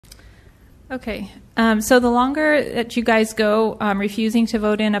Okay, so the longer that you guys go refusing to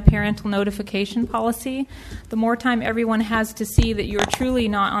vote in a parental notification policy, the more time everyone has to see that you're truly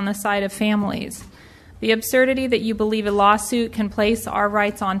not on the side of families. The absurdity that you believe a lawsuit can place our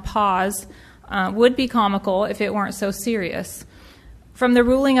rights on pause would be comical if it weren't so serious. From the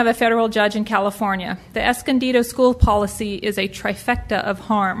ruling of a federal judge in California, the Escondido school policy is a trifecta of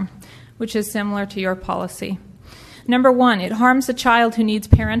harm, which is similar to your policy. Number one, it harms a child who needs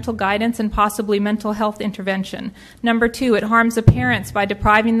parental guidance and possibly mental health intervention. Number two, it harms the parents by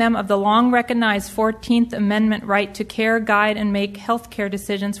depriving them of the long-recognized 14th Amendment right to care, guide, and make health care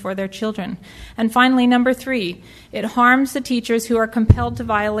decisions for their children. And finally, number three, it harms the teachers who are compelled to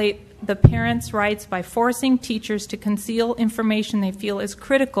violate the parents' rights by forcing teachers to conceal information they feel is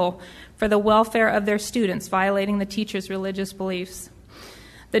critical for the welfare of their students, violating the teachers' religious beliefs.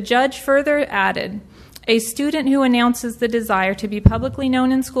 The judge further added, a student who announces the desire to be publicly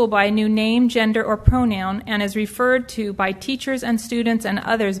known in school by a new name, gender, or pronoun and is referred to by teachers and students and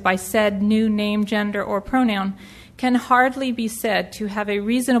others by said new name, gender, or pronoun can hardly be said to have a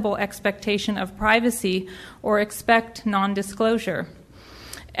reasonable expectation of privacy or expect non-disclosure.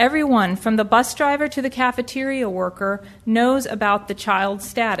 Everyone, from the bus driver to the cafeteria worker, knows about the child's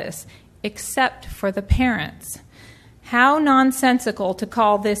status, except for the parents. How nonsensical to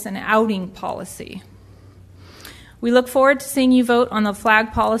call this an outing policy. We look forward to seeing you vote on the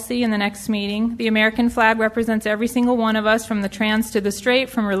flag policy in the next meeting. The American flag represents every single one of us, from the trans to the straight,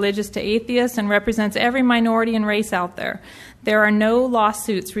 from religious to atheist, and represents every minority and race out there. There are no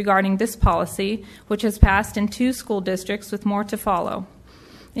lawsuits regarding this policy, which has passed in 2 school districts with more to follow.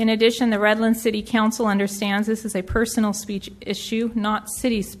 In addition, the Redlands City Council understands this is a personal speech issue, not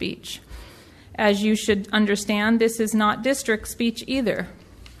city speech. As you should understand, this is not district speech either.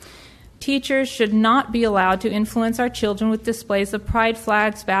 Teachers should not be allowed to influence our children with displays of pride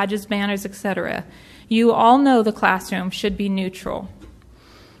flags, badges, banners, etc. You all know the classroom should be neutral.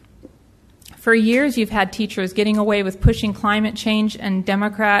 For years, you've had teachers getting away with pushing climate change and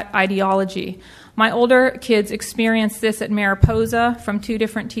Democrat ideology. My older kids experienced this at Mariposa from 2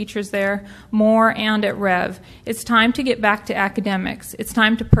 different teachers there, Moore and at Rev. It's time to get back to academics. It's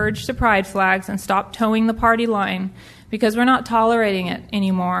time to purge the pride flags and stop towing the party line, because we're not tolerating it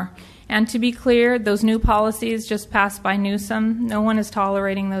anymore. And to be clear, those new policies just passed by Newsom, no one is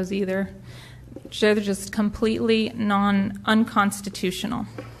tolerating those either. They're just completely unconstitutional.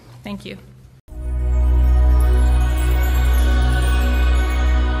 Thank you.